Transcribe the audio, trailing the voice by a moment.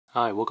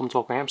Hi, welcome to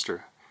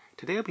AwkwardHamster.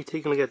 Today I'll be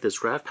taking a look at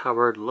this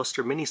RAVPower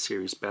Luster Mini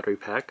Series battery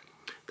pack.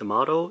 The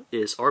model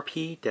is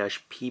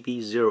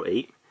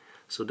RP-PB08.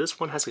 So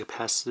this one has a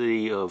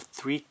capacity of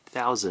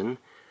 3,000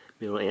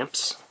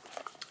 milliamps.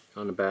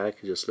 On the back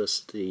it just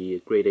lists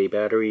the grade A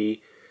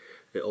battery,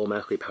 it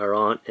automatically power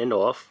on and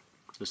off.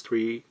 There's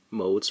 3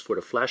 modes for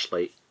the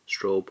flashlight: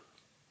 strobe,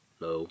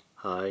 low,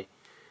 high,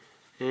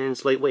 and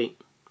it's lightweight.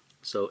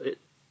 So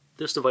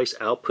this device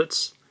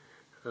outputs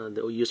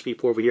the USB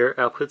port over here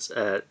outputs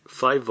at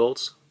 5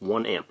 volts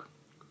 1 amp,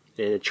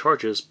 and it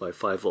charges by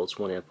 5 volts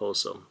 1 amp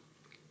also,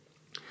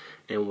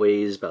 and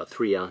weighs about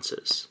 3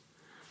 ounces.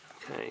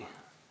 Okay.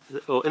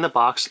 Oh, in the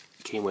box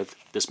it came with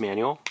this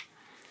manual,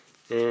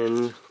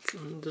 and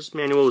this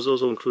manual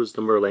also includes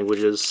the number of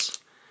languages.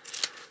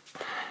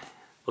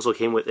 Also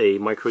came with a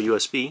micro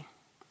USB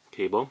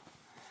cable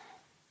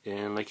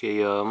and like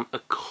a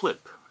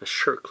clip, a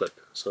shirt clip.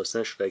 So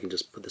essentially I can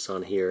just put this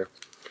on here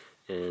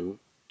and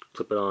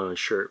clip it on a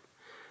shirt.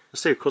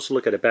 Let's take a closer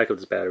look at the back of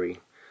this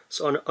battery.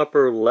 So on the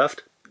upper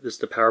left is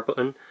the power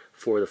button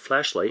for the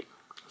flashlight.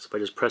 So if I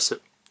just press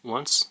it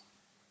once,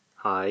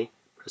 high,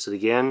 press it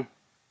again.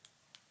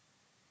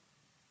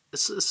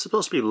 It's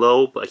supposed to be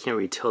low, but I can't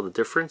really tell the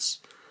difference.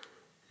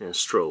 And a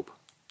strobe.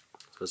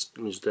 So let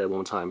me just do that one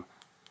more time.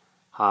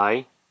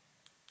 High,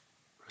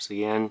 press it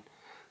again.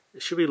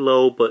 It should be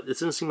low, but it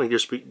doesn't seem like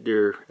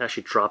they're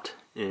actually dropped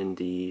in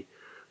the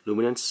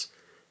luminance.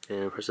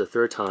 And press it the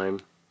 3rd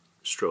time,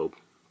 strobe.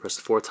 Press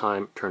the 4th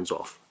time, turns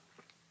off.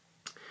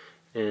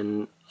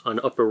 And on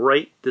the upper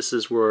right, this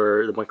is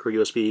where the micro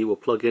USB will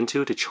plug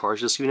into to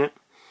charge this unit.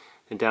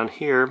 And down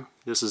here,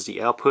 this is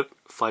the output,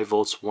 5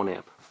 volts 1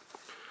 amp.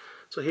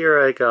 So here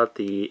I got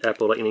the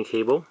Apple Lightning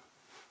cable.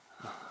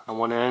 On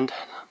one end,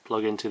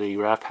 plug into the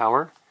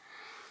RAVPower.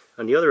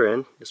 On the other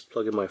end, just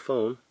plug in my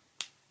phone.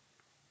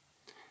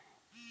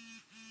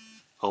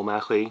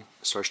 Automatically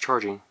starts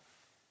charging.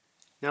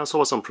 Now let's talk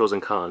about some pros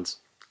and cons.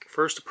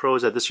 First, the pro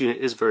is that this unit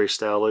is very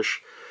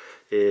stylish.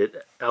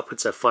 It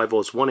outputs at 5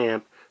 volts 1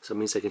 amp, so it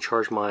means I can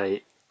charge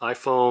my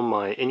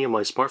iPhone, any of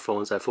my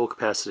smartphones at full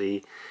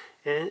capacity,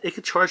 and it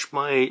can charge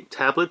my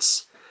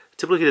tablets.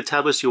 Typically the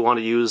tablets you want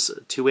to use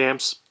 2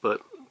 amps,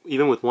 but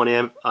even with 1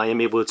 amp I am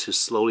able to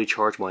slowly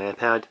charge my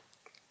iPad.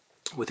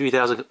 With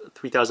 3,000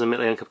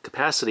 milliamp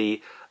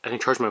capacity I can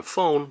charge my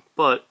phone,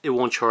 but it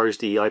won't charge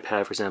the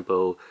iPad, for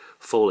example,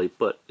 fully,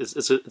 but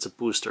it's a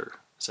booster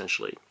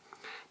essentially.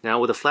 Now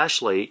with a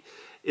flashlight,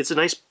 it's a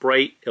nice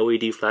bright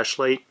LED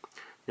flashlight.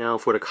 Now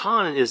for the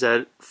con is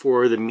that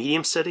for the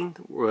medium setting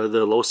or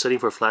the low setting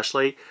for a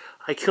flashlight,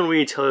 I can't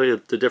really tell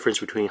you the difference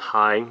between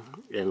high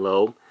and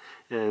low.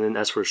 And then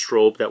as for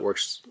strobe, that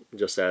works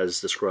just as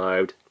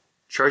described.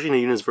 Charging the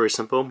unit is very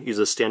simple. Use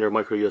a standard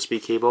micro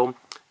USB cable,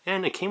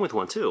 and it came with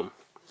one too.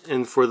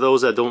 And for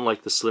those that don't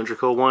like the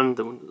cylindrical one,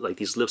 like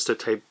these lipstick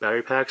type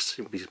battery packs,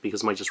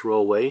 because it might just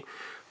roll away,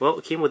 well,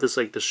 it came with this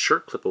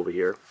shirt clip over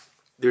here.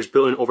 There's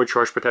built-in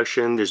overcharge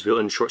protection, there's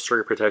built-in short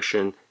circuit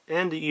protection,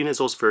 and the unit is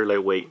also very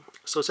lightweight.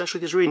 So essentially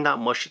there's really not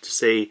much to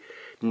say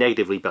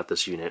negatively about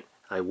this unit.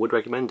 I would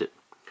recommend it.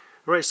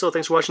 Alright, so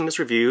thanks for watching this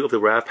review of the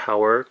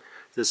RAVPower.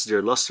 This is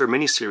their Luster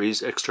Mini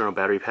Series external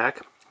battery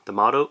pack. The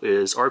model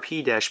is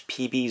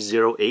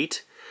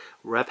RP-PB08.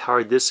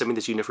 RAVPower did send me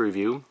this unit for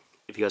review.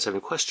 If you guys have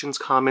any questions,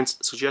 comments,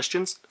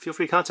 suggestions, feel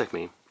free to contact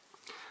me.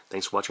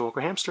 Thanks for watching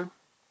AwkwardHamster.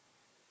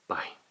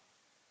 Bye.